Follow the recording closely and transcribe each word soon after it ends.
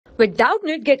With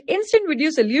Doubtnut, get instant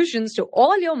video solutions to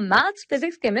all your maths,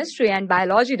 physics, chemistry, and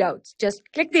biology doubts. Just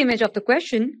click the image of the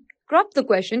question, crop the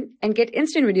question, and get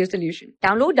instant video solution.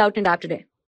 Download Doubtnut app today.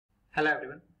 Hello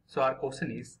everyone. So our question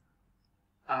is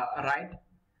write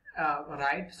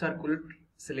circular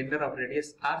cylinder of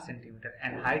radius r centimeter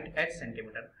and height h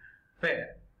centimeter,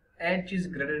 where h is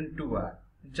greater than 2r.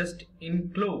 Just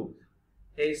enclose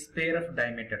a sphere of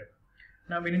diameter.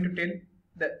 Now we need to tell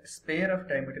the sphere of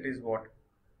diameter is what.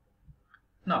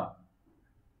 Now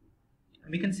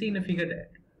we can see in a figure that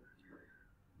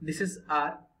this is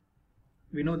r.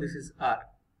 We know this is r.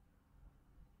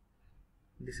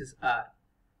 This is r,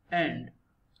 and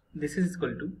this is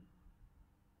equal to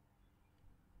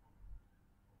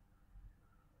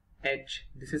h.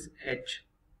 This is h.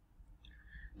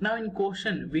 Now in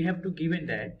question we have to given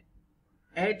that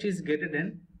h is greater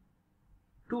than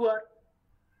 2r.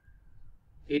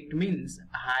 It means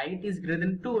height is greater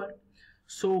than 2r.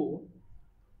 So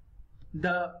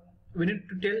we need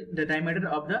to tell the diameter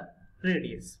of the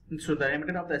radius. So the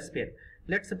diameter of the sphere.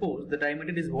 Let's suppose the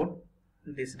diameter is what?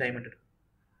 This diameter.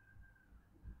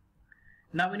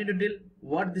 Now we need to tell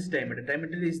what this diameter.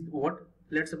 Diameter is what?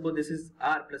 Let's suppose this is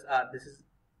r plus r. This is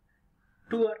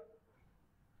 2r.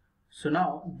 So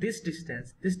now this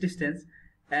distance,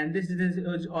 and this distance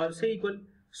is also equal.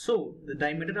 So the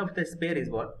diameter of the sphere is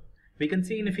what? We can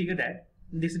see in a figure that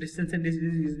this distance and this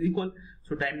is equal.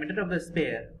 So diameter of the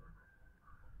sphere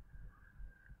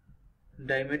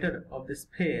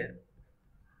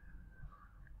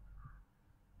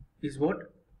is what?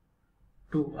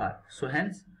 2r. So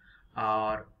hence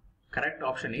our correct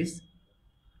option is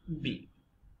B.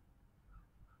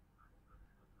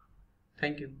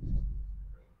 Thank you.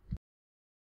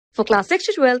 For class 6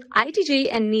 to 12, IIT JEE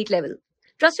and NEET level.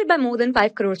 Trusted by more than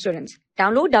 5 crore students.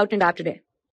 Download Doubtnut app today.